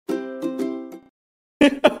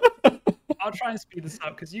I'll try and speed this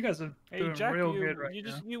up because you guys are doing Jack, real good right you now.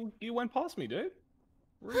 just you went past me, dude.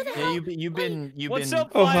 Yeah, you've been. What's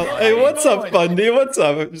up, Oh, Fundy? hey, what's up, Fundy? What's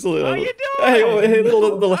up? Just a little, How you hey, doing? hey,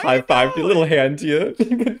 little How high you five, doing? little hand to you.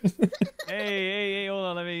 Hey, hold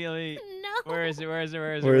on. Let me. No. Where is it? Where is it?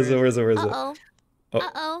 Uh-oh. Oh.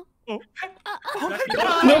 Uh-oh. Oh. Uh-oh. my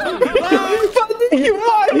No, Fundy,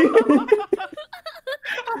 why?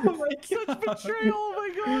 Oh my Such betrayal! Oh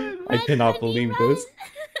my god! I cannot believe this.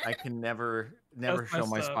 I can never That's show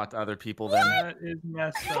my messed up. spot to other people. Then That is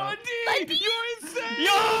messed up. Fundy, you're insane! Yo!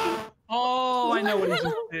 Oh, I know what he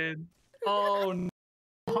just did. Oh no.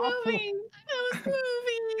 Moving. I was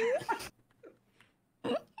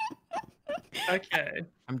moving. Okay.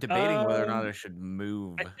 I'm debating whether or not I should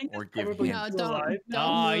move I think or it's give probably him. No, still don't. alive.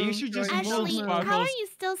 Nah, you move. should just Don't move, move. Ashley, how are Sparkles. you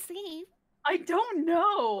still safe? I don't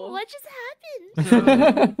know. What just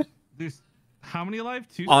happened? There's how many alive?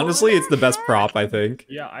 Two. Honestly, it's the best prop, I think.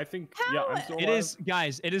 Yeah, I think. Yeah, I'm still It alive. is,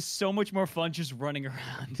 guys. It is so much more fun just running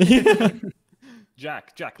around.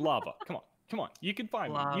 Jack, lava. Come on. You can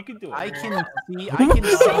find me. You can do it. I can see. I can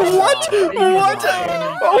see.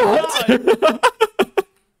 What?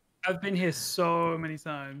 I've been here so many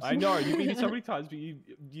times. I know you've been here so many times, but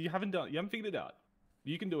you haven't figured it out.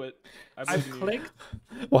 You can do it. I've clicked.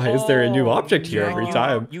 Why is there a new object here Jack, every you-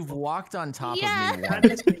 time? You've walked on top Yeah. of me That once.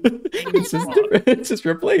 has been It's just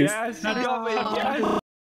replaced. Yes, you That got me. is- Yes.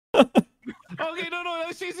 Okay, no, that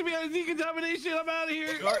was chasing me out of decontamination. I'm out of here.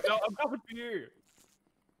 No, I'm coming for you.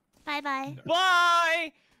 Bye-bye.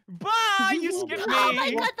 Bye! Bye! You skipped me! Oh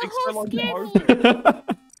my god, the Thanks for whole logging scared on.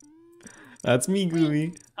 me. That's me,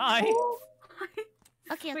 Gumi. Hi!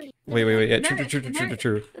 Okay, okay. Wait. Yeah, No,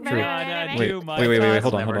 true. Right. Wait, Right. wait,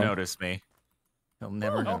 hold He'll on. never notice me. He'll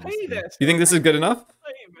never Oh, notice hey me. there. You think this is good enough?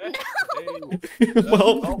 Hey, man. Hey. Well,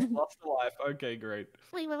 Oh, lost the life. Okay, great.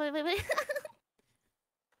 Wait.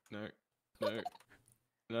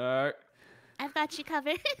 No. I've got you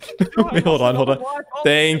covered. wait, hold on.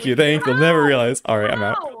 Thank you. I'll never realize. All right, I'm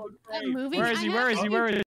out. I'm moving. Where is he? I'm Where out. is he? Where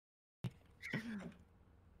is he?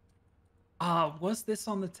 Was this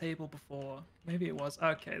on the table before? Maybe it was.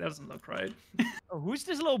 Okay, that doesn't look right. Oh, who's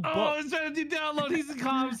this little book? Oh, it's trying to download. He's in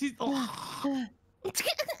comms. He's.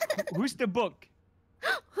 Who's the book?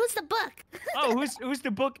 Who's the book? Oh, who's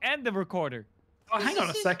the book and the recorder? Oh, hang on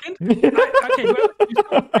a second. Okay,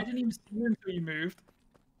 well, I didn't even see you until you moved.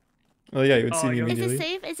 Oh yeah, you would see me you're- Is immediately.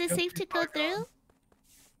 it safe? Is it safe to go through?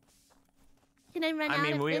 Can I run I out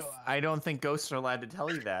mean, of this? I don't think ghosts are allowed to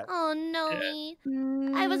tell you that. Oh no, me.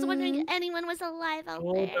 I was wondering if anyone was alive out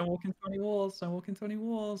Oh, there. don't walk into any walls. Don't walk into any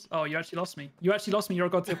walls. Oh, you actually lost me. You're a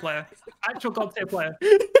god tier player. Actual god tier player.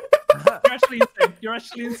 You're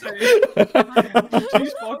actually insane.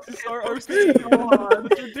 These boxes are OC.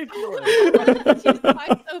 It's ridiculous.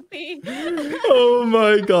 Oh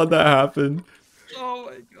my god, that happened. Oh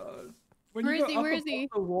my god. When Where you is go he? up Where is above he?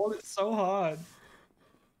 the wall, it's so hard.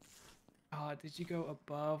 Did you go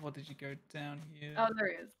above or did you go down here? Oh, there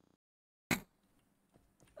he is.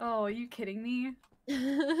 Oh, are you kidding me?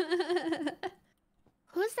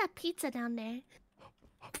 Who's that pizza down there?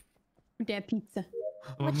 That pizza.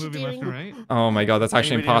 Oh, What you moving left and doing? right. Oh my god, that's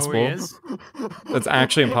actually Anybody know who he impossible. is? That's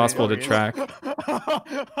actually impossible to Anybody know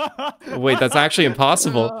track. Wait, that's actually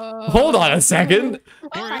impossible. Hold on a second.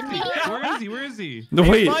 Where is he? No,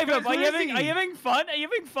 wait. Five Up, are you Where is having fun? Are you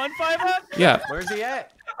having fun, Five Up? Yeah. Where's he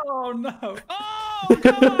at? Oh no. Oh,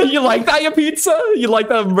 come on. You like that, you pizza? You like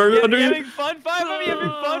that burger You under you? having fun, Five Up? You having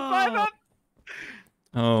fun, Five Up?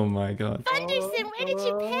 Oh my god. Thunderson, where did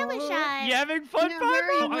you parashine? You having fun, No, Five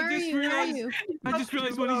where Up? are you? Where are you? I just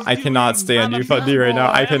realized what he's I cannot doing. stand I'm you, a Fundy, pizza right now.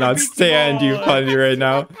 boy. I I'm a cannot pizza stand you, boy. Fundy, right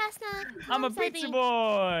now. I'm a pizza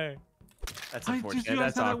boy. That's I just unfortunate.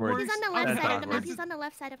 realized That's how that awkward. works. He's on the left That's side of the map. awkward. He's on the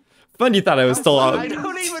left side of. Fundy thought I was still I out.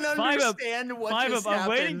 don't even Five Up. understand what Five just Up, I'm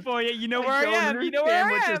happened. waiting for you. You know where I don't am. You know where understand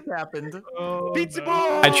I what am. just happened. Oh, Pizza no.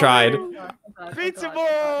 boy. I tried. Pizza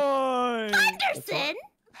boy. Thunderson!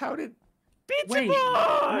 How did? Pizza Wait,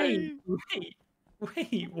 boy.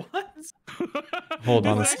 wait, what? Hold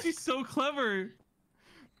on a He's sec. actually so clever.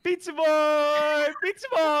 Pizza boy. Pizza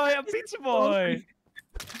boy. I'm pizza boy.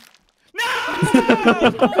 No!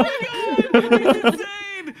 Oh my god! He's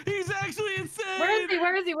insane! He's actually insane! Where is he?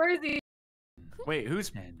 Where is he? Where is he? Wait,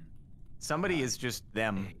 who's? Somebody is just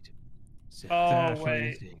them. Oh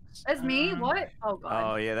wait. That's me? What? Oh Oh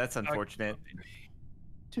god. yeah, that's unfortunate.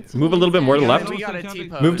 Move a little bit more to the Yeah, left. we got a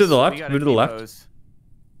T-pose. Move to the left, We got a move to the left. T-pose.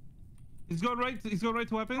 He's going right. He's going right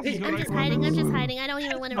to weapons. Hey, He's going I'm right just to hiding. weapons. I'm just hiding. I don't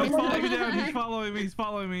even want to I'm risk following you it. down. He's following me. He's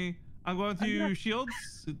following me. I'm going to shields.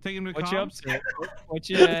 Take him to What you up comms. to? What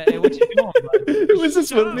you doing, bud? Who is this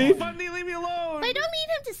Shut with me? up, Fundy, leave me alone. I don't need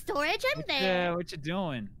him to storage. I'm there. What you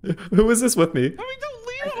doing? Who is this with me? I mean, don't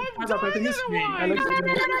leave him. I'm I think it's me. I dying look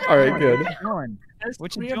otherwise. All right, good.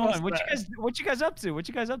 What you Three of doing? us What you guys up to? What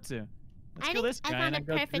you guys up to? Let's I kill think this I guy found and a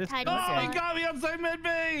go to perfect this hiding guy. Oh, he spot. got me outside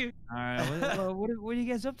mid-bay. All right, what are you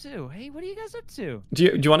guys up to? Hey, what are you guys up to? Do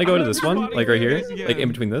you want to go I'm to this gonna one? be Like right here? spotting you Like in again.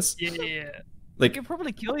 between this? Yeah. I Like, could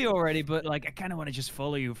probably kill you already, but like I kind of want to just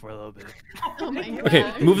follow you for a little bit. Oh my god. okay,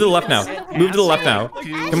 move to the left now. Move to the left now.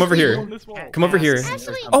 Come over here. Come over here.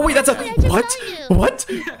 Ashley, Oh wait, that's a Ashley, I just what? saw you. What?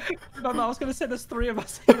 No, I was gonna say there's 3 of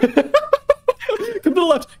us. Come to the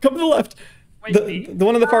left. Come to the left. Wait, The, me? the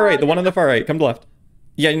one on the far right. The one on the far right. Come to the left.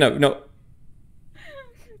 Yeah, no.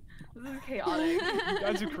 This is chaotic. You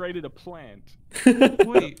guys have created a plant.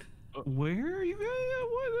 Wait, where are you guys?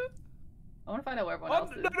 What? I want to find out where everyone Oh,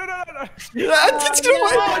 else is. no. That's No,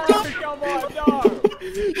 good. come on, no.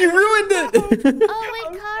 You ruined it. Oh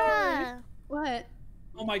wait, Kara. What?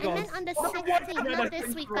 Oh my I god. meant on the 16th, not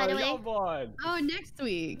this week, by the way. Come on. Oh, next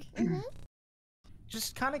week.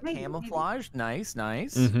 Just kind of camouflage. Nice,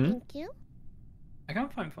 nice. Mm-hmm. Thank you. I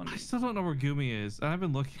can't find funny. I still don't know where Gumi is. I've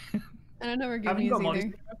been looking. I don't know where Haven't Gumi got is money.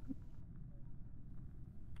 either.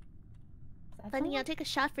 Funny, I'll take a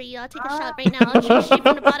shot for you. I'll take a shot right now. I'll shoot you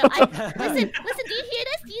from the bottom. Listen, do you hear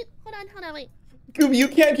this? Hold on, wait. Goom, you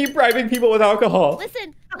can't keep bribing people with alcohol.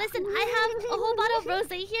 Listen, I have a whole bottle of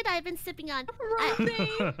rosé here that I've been sipping on.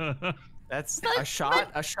 That's But- a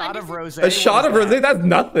shot but of this rosé. A shot of rosé? That's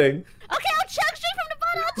nothing. Okay, I'll chug straight from the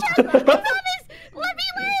bottle. I'll chug. I promise. Let me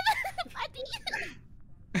live. Funny.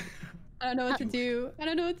 I don't know what to do. I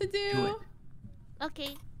don't know what to do.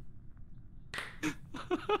 Okay.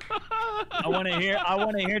 I want to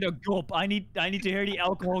hear the gulp. I need to hear the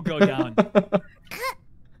alcohol go down.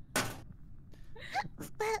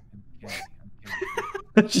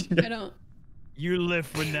 I don't. You live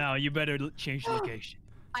for now. You better change location.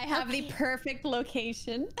 I have the perfect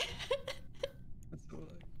location.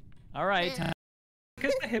 All right.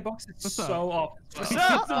 Because the hitbox is What's up? so off. What's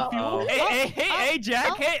up? Uh-oh. Hey,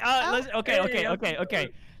 Jack. Hey, oh. listen, okay.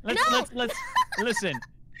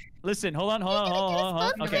 Listen. Hold on.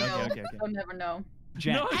 Okay. I'll never know.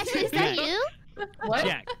 Jack. Ashley, is that you? What?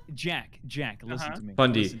 Jack. Listen to me.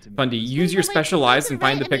 Fundy, Listen to me. Fundy, use your special eyes and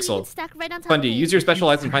find the pixel. Stack right on top Fundy, of me. use your special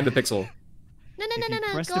eyes and find the pixel. No. If you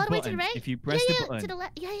press Go the all the way to the button- right. if you press the button- to the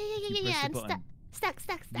left. Yeah. If you press the And button, stack.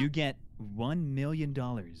 You get $1 million,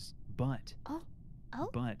 but. Oh.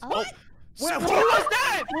 But. Oh. What was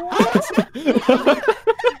that?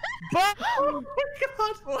 But. Oh my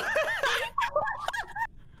god.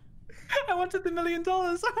 I wanted the $1 million.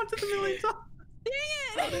 How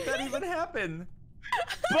did that even happen?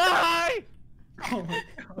 Bye. Oh my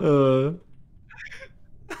god.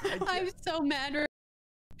 I'm so mad. Right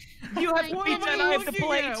You have What pizza am and I I have the Looking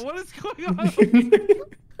plate. at? What is going on?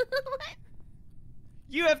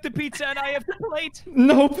 You have the pizza and I have the plate.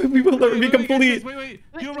 No, we will never be complete. Wait.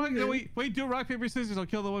 Do rock, paper, scissors. I'll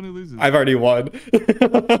kill the one who loses. I've already won.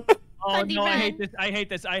 Oh Fundy no, I run. hate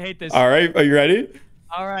this. All right, are you ready?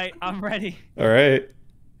 All right, I'm ready. All right.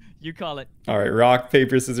 You call it. All right, rock,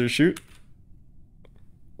 paper, scissors, shoot.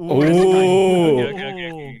 Ooh. Ooh.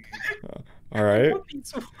 Okay. All right.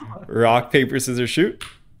 Rock, paper, scissors, shoot.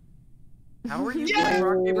 How are you playing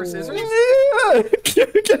rock, paper, scissors? Yeah!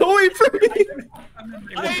 Get away from me!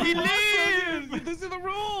 I live! These are the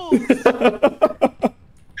rules!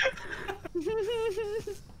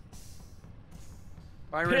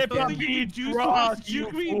 Byron,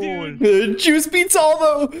 Juke me, dude! Juice beats all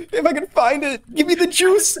though! If I can find it! Give me the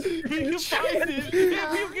juice! You can find it!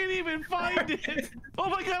 If you can even find it! Oh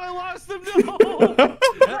my god, I lost them! No!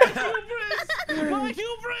 My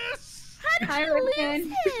hubris! How did you lose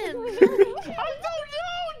him? I don't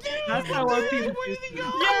know, dude! That's how our people Where did he go?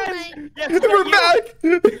 Yes. We're back!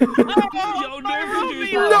 Yo, nerf the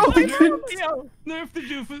juice No, box! we couldn't.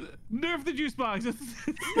 Nerf the juice box!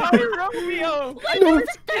 Romeo. Wait, there was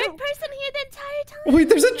a third person here the entire time. Wait,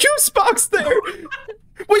 there's a juice box there!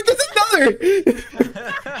 Wait, there's another!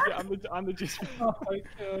 Yeah, I'm the juice. Oh my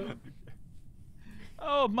god.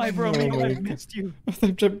 Oh my Romeo, my I God. missed you. I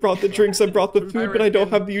brought the drinks, I brought the food, but I don't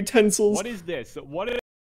have the utensils. What is this? What is?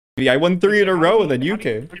 I won 3 in a row and then you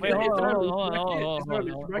came. Wait, hold It's on.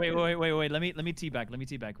 early. Wait. Let me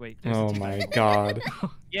teabag. Wait. there's a Oh teabag. my god.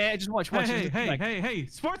 Yeah, just watch. There's a teabag. Hey!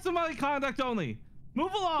 Sportsmanlike conduct only!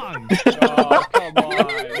 Move along! Oh, come on.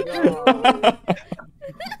 No.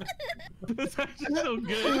 That's actually so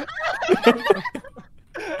good.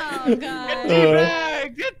 Oh god.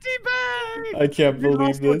 Teabag! Get teabag! I can't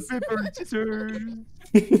believe this.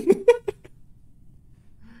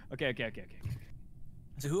 Okay, Okay.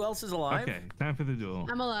 So who else is alive? Okay, time for the duel.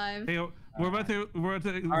 I'm alive. Hey, we're about to All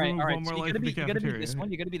right. remove one more So life in the you gotta be cafeteria. this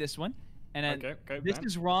one. You gotta be this one. And then Okay, this fine.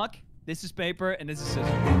 is rock. This is paper, and this is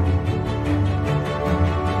scissors.